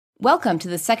Welcome to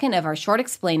the second of our short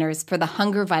explainers for the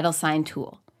Hunger Vital Sign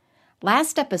tool.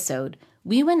 Last episode,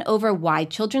 we went over why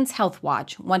Children's Health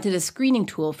Watch wanted a screening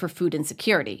tool for food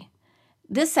insecurity.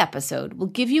 This episode will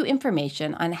give you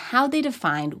information on how they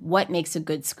defined what makes a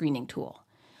good screening tool.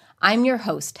 I'm your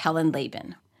host, Helen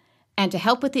Laban. And to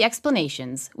help with the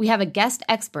explanations, we have a guest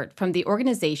expert from the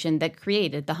organization that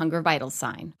created the Hunger Vital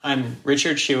Sign. I'm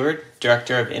Richard Schewart,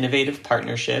 Director of Innovative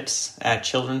Partnerships at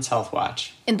Children's Health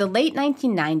Watch. In the late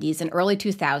 1990s and early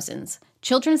 2000s,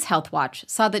 Children's Health Watch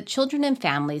saw that children and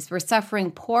families were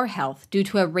suffering poor health due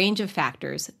to a range of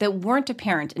factors that weren't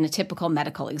apparent in a typical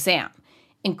medical exam,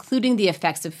 including the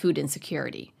effects of food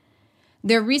insecurity.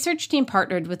 Their research team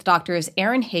partnered with doctors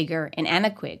Aaron Hager and Anna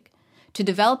Quigg to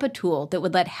develop a tool that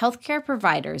would let healthcare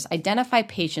providers identify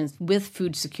patients with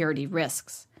food security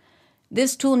risks.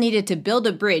 This tool needed to build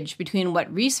a bridge between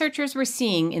what researchers were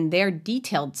seeing in their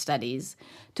detailed studies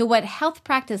to what health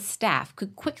practice staff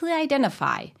could quickly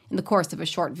identify in the course of a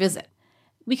short visit.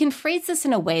 We can phrase this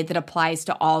in a way that applies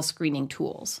to all screening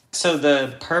tools. So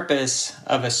the purpose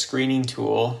of a screening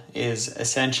tool is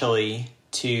essentially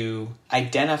to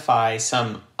identify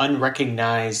some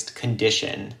unrecognized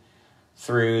condition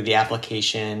through the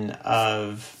application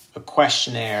of a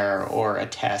questionnaire or a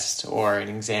test or an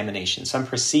examination, some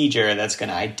procedure that's going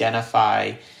to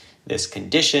identify this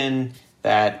condition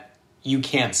that you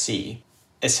can't see.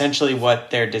 Essentially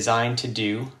what they're designed to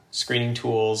do, screening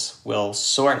tools will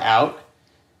sort out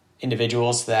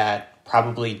individuals that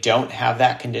probably don't have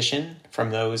that condition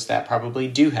from those that probably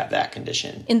do have that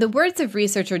condition. In the words of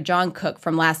researcher John Cook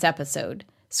from last episode,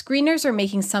 screeners are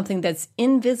making something that's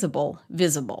invisible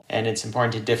visible. And it's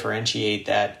important to differentiate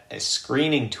that a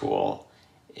screening tool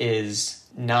is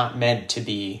not meant to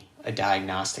be a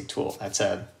diagnostic tool. That's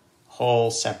a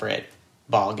whole separate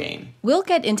ballgame. We'll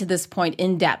get into this point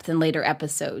in depth in later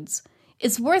episodes.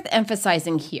 It's worth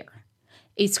emphasizing here.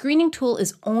 A screening tool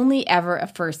is only ever a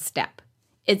first step.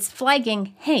 It's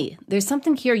flagging, hey, there's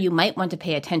something here you might want to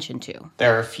pay attention to.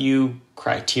 There are a few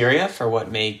criteria for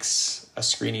what makes a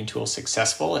screening tool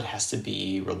successful. It has to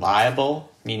be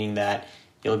reliable, meaning that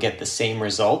you'll get the same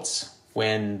results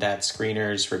when that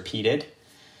screener is repeated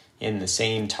in the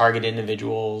same target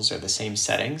individuals or the same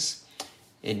settings.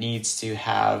 It needs to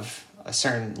have a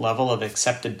certain level of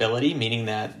acceptability, meaning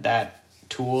that that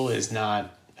tool is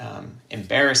not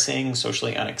embarrassing,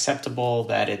 socially unacceptable,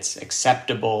 that it's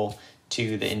acceptable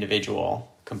to the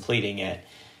individual completing it.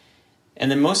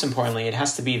 And then most importantly, it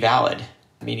has to be valid,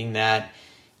 meaning that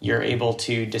you're able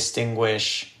to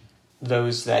distinguish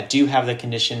those that do have the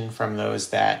condition from those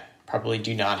that probably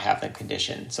do not have the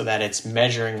condition, so that it's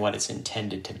measuring what it's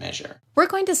intended to measure. We're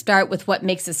going to start with what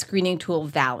makes a screening tool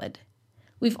valid.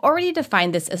 We've already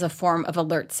defined this as a form of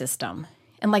alert system.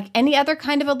 And like any other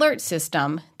kind of alert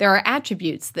system, there are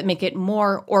attributes that make it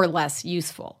more or less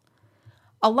useful.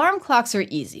 Alarm clocks are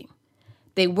easy.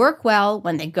 They work well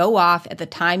when they go off at the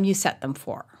time you set them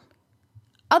for.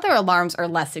 Other alarms are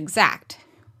less exact.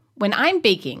 When I'm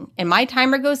baking and my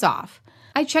timer goes off,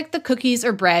 I check the cookies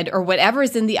or bread or whatever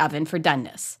is in the oven for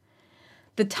doneness.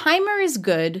 The timer is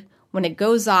good when it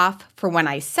goes off for when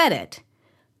I set it,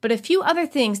 but a few other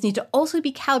things need to also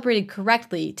be calibrated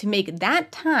correctly to make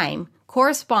that time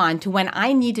correspond to when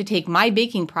I need to take my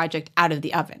baking project out of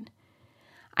the oven.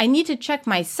 I need to check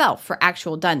myself for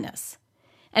actual doneness.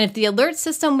 And if the alert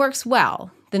system works well,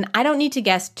 then I don't need to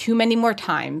guess too many more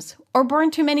times or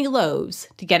burn too many loaves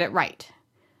to get it right.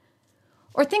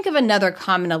 Or think of another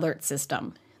common alert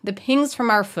system, the pings from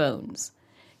our phones.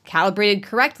 Calibrated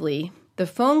correctly, the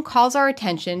phone calls our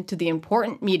attention to the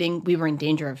important meeting we were in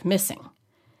danger of missing.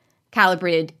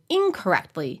 Calibrated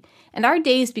incorrectly, and our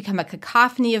days become a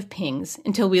cacophony of pings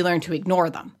until we learn to ignore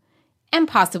them, and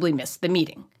possibly miss the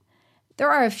meeting. There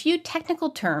are a few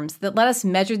technical terms that let us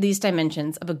measure these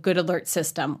dimensions of a good alert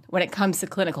system when it comes to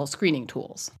clinical screening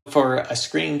tools. For a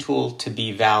screening tool to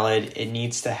be valid, it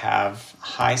needs to have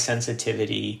high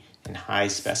sensitivity and high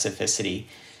specificity.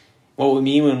 What we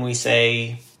mean when we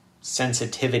say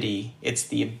sensitivity, it's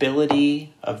the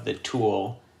ability of the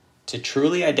tool to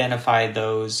truly identify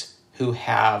those who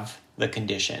have the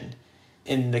condition.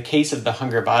 In the case of the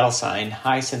Hunger Vital Sign,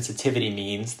 high sensitivity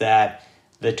means that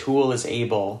the tool is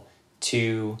able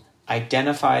to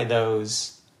identify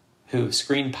those who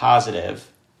screen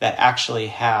positive that actually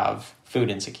have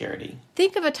food insecurity.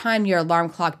 Think of a time your alarm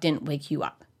clock didn't wake you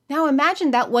up. Now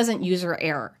imagine that wasn't user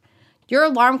error. Your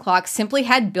alarm clock simply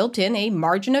had built in a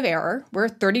margin of error where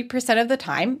 30% of the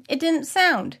time it didn't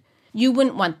sound. You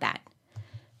wouldn't want that.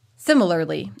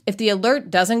 Similarly, if the alert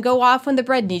doesn't go off when the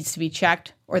bread needs to be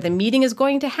checked or the meeting is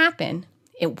going to happen,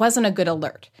 it wasn't a good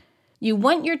alert. You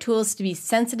want your tools to be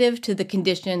sensitive to the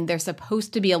condition they're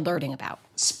supposed to be alerting about.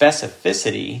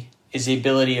 Specificity is the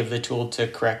ability of the tool to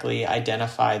correctly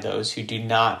identify those who do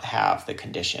not have the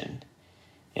condition.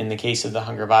 In the case of the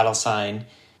hunger vital sign,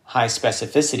 high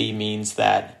specificity means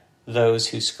that those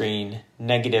who screen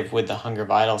negative with the hunger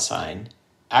vital sign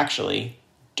actually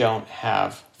don't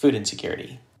have food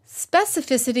insecurity.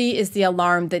 Specificity is the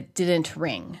alarm that didn't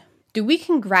ring. Do we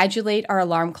congratulate our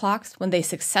alarm clocks when they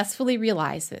successfully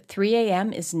realize that 3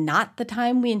 a.m. is not the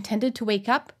time we intended to wake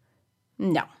up?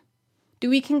 No. Do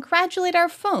we congratulate our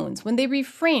phones when they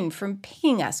refrain from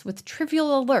pinging us with trivial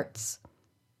alerts?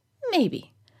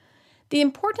 Maybe. The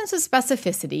importance of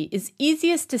specificity is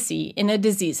easiest to see in a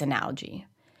disease analogy.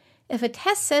 If a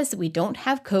test says that we don't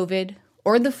have COVID,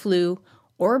 or the flu,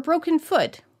 or a broken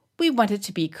foot, we want it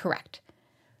to be correct.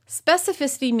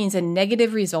 Specificity means a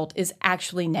negative result is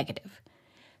actually negative.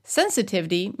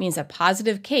 Sensitivity means a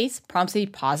positive case prompts a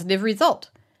positive result.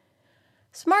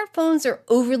 Smartphones are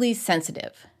overly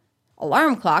sensitive.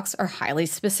 Alarm clocks are highly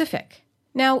specific.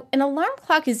 Now, an alarm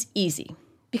clock is easy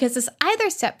because it's either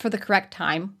set for the correct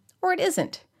time or it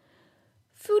isn't.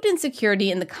 Food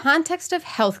insecurity in the context of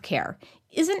healthcare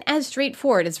isn't as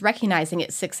straightforward as recognizing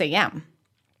it's 6 a.m.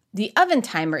 The oven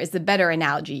timer is the better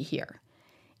analogy here.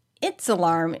 Its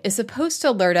alarm is supposed to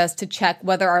alert us to check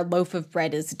whether our loaf of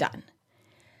bread is done.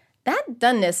 That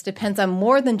doneness depends on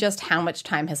more than just how much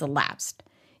time has elapsed.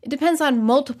 It depends on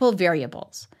multiple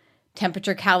variables: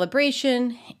 temperature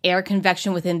calibration, air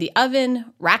convection within the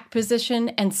oven, rack position,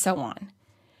 and so on.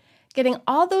 Getting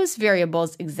all those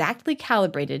variables exactly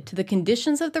calibrated to the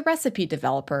conditions of the recipe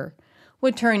developer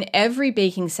would turn every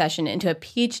baking session into a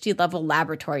PhD-level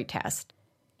laboratory test.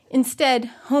 Instead,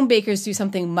 home bakers do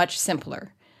something much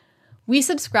simpler. We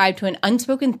subscribe to an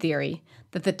unspoken theory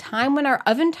that the time when our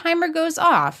oven timer goes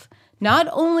off not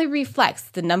only reflects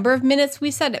the number of minutes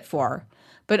we set it for,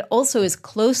 but also is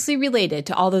closely related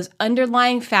to all those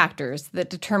underlying factors that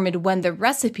determined when the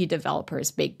recipe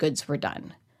developer's baked goods were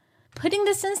done. Putting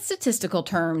this in statistical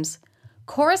terms,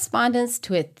 correspondence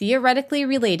to a theoretically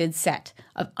related set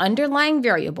of underlying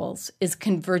variables is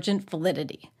convergent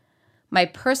validity. My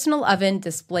personal oven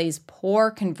displays poor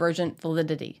convergent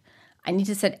validity. I need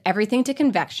to set everything to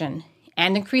convection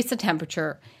and increase the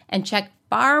temperature and check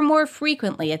far more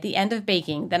frequently at the end of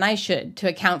baking than I should to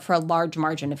account for a large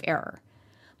margin of error.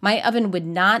 My oven would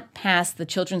not pass the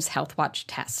Children's Health Watch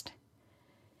test.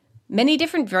 Many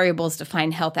different variables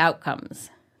define health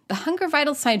outcomes. The Hunger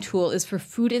Vital Sign tool is for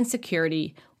food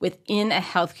insecurity within a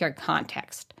healthcare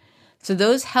context, so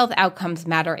those health outcomes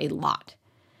matter a lot.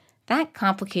 That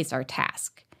complicates our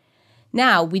task.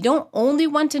 Now, we don't only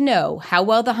want to know how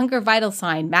well the Hunger Vital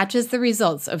Sign matches the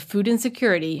results of food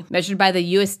insecurity measured by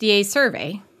the USDA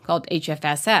survey, called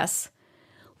HFSS,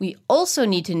 we also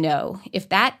need to know if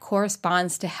that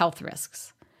corresponds to health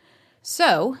risks.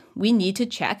 So, we need to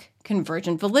check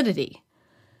convergent validity.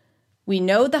 We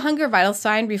know the Hunger Vital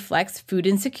Sign reflects food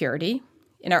insecurity.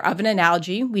 In our oven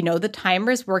analogy, we know the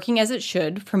timer is working as it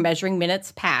should for measuring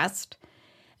minutes past.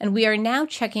 And we are now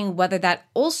checking whether that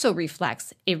also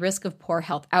reflects a risk of poor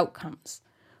health outcomes,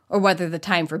 or whether the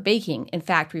time for baking, in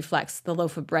fact, reflects the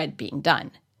loaf of bread being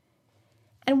done.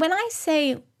 And when I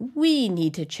say we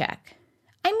need to check,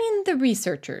 I mean the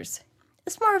researchers.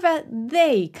 It's more of a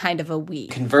they kind of a we.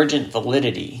 Convergent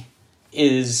validity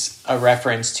is a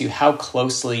reference to how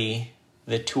closely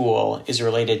the tool is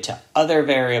related to other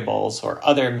variables or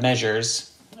other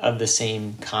measures of the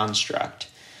same construct.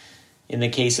 In the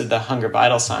case of the Hunger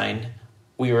Vital Sign,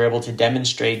 we were able to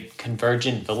demonstrate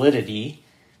convergent validity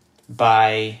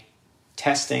by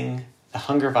testing the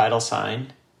Hunger Vital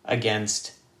Sign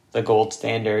against the gold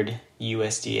standard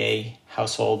USDA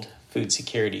Household Food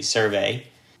Security Survey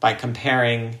by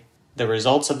comparing the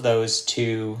results of those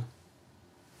to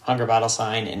Hunger Vital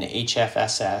Sign and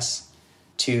HFSS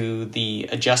to the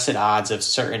adjusted odds of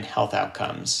certain health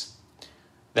outcomes.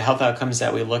 The health outcomes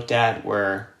that we looked at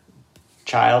were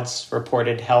child's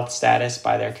reported health status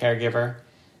by their caregiver,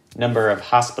 number of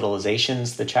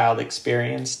hospitalizations the child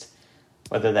experienced,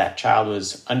 whether that child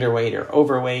was underweight or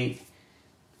overweight,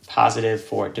 positive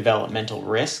for developmental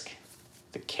risk,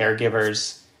 the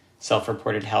caregiver's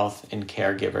self-reported health, and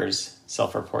caregiver's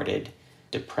self-reported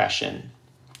depression.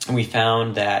 And we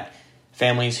found that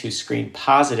families who screened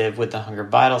positive with the Hunger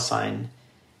Vital Sign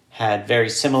had very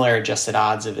similar adjusted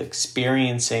odds of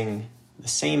experiencing the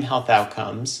same health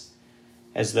outcomes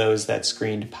as those that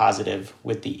screened positive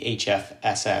with the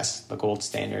HFSS, the gold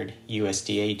standard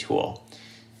USDA tool.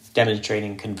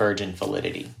 demonstrating convergent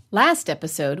validity. Last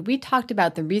episode, we talked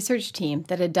about the research team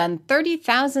that had done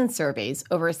 30,000 surveys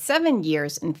over 7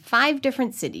 years in 5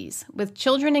 different cities with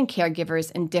children and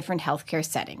caregivers in different healthcare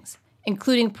settings,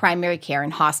 including primary care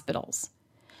and hospitals.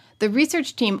 The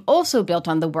research team also built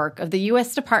on the work of the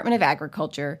U.S. Department of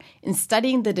Agriculture in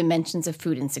studying the dimensions of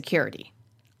food insecurity.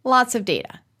 Lots of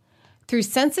data. Through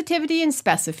sensitivity and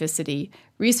specificity,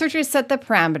 researchers set the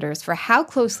parameters for how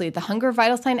closely the hunger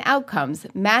vital sign outcomes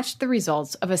matched the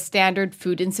results of a standard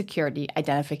food insecurity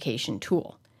identification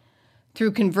tool.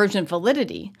 Through convergent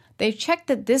validity, they checked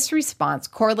that this response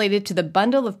correlated to the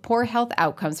bundle of poor health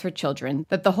outcomes for children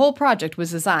that the whole project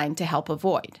was designed to help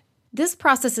avoid. This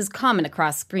process is common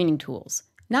across screening tools,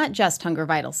 not just hunger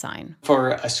vital sign.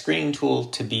 For a screening tool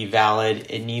to be valid,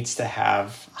 it needs to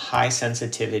have high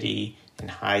sensitivity and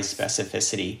high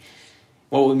specificity.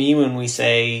 What we mean when we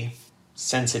say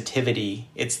sensitivity,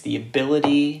 it's the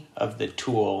ability of the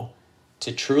tool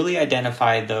to truly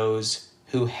identify those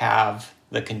who have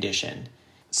the condition.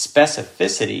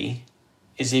 Specificity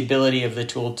is the ability of the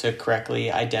tool to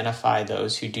correctly identify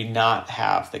those who do not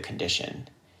have the condition.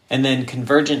 And then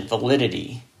convergent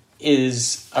validity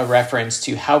is a reference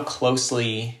to how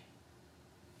closely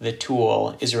the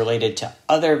tool is related to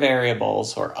other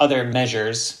variables or other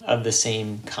measures of the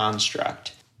same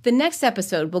construct. The next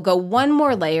episode will go one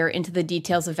more layer into the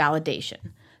details of validation.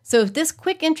 So if this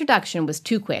quick introduction was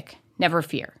too quick, never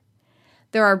fear.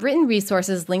 There are written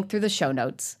resources linked through the show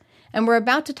notes, and we're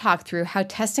about to talk through how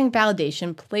testing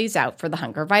validation plays out for the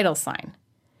hunger vital sign.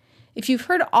 If you've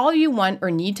heard all you want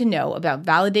or need to know about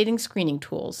validating screening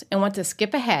tools and want to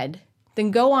skip ahead,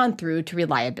 then go on through to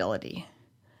reliability.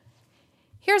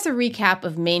 Here's a recap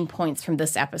of main points from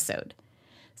this episode.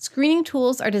 Screening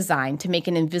tools are designed to make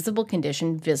an invisible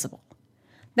condition visible.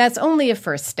 That's only a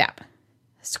first step.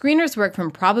 Screeners work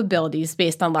from probabilities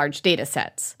based on large data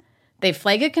sets. They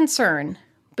flag a concern,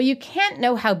 but you can't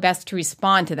know how best to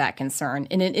respond to that concern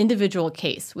in an individual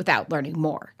case without learning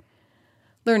more.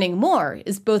 Learning more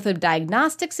is both a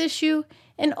diagnostics issue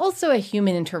and also a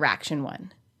human interaction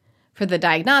one. For the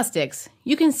diagnostics,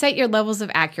 you can set your levels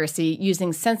of accuracy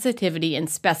using sensitivity and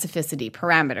specificity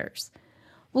parameters.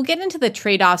 We'll get into the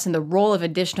trade-offs and the role of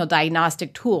additional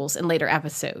diagnostic tools in later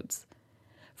episodes.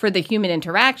 For the human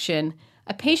interaction,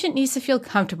 a patient needs to feel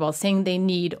comfortable saying they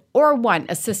need or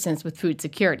want assistance with food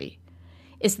security.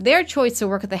 It's their choice to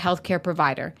work with a healthcare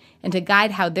provider and to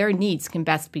guide how their needs can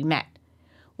best be met.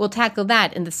 We'll tackle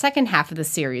that in the second half of the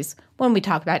series when we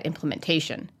talk about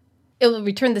implementation. It will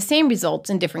return the same results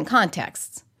in different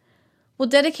contexts. We'll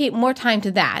dedicate more time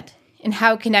to that and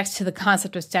how it connects to the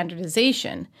concept of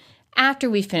standardization after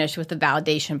we finish with the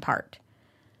validation part.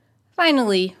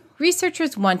 Finally,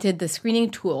 researchers wanted the screening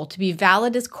tool to be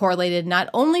valid as correlated not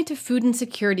only to food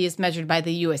insecurity as measured by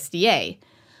the USDA,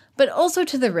 but also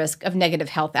to the risk of negative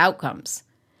health outcomes.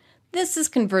 This is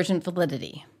convergent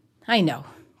validity. I know,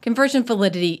 convergent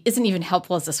validity isn't even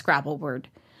helpful as a Scrabble word.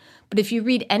 But if you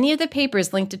read any of the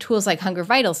papers linked to tools like Hunger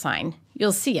Vital Sign,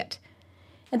 you'll see it.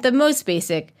 At the most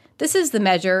basic, this is the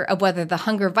measure of whether the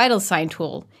Hunger Vital Sign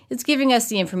tool is giving us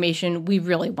the information we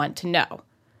really want to know.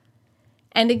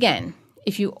 And again,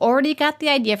 if you already got the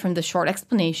idea from the short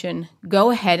explanation,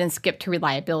 go ahead and skip to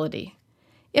reliability.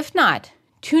 If not,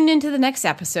 tune into the next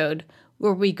episode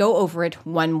where we go over it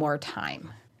one more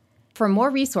time. For more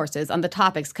resources on the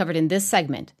topics covered in this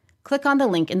segment, click on the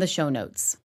link in the show notes.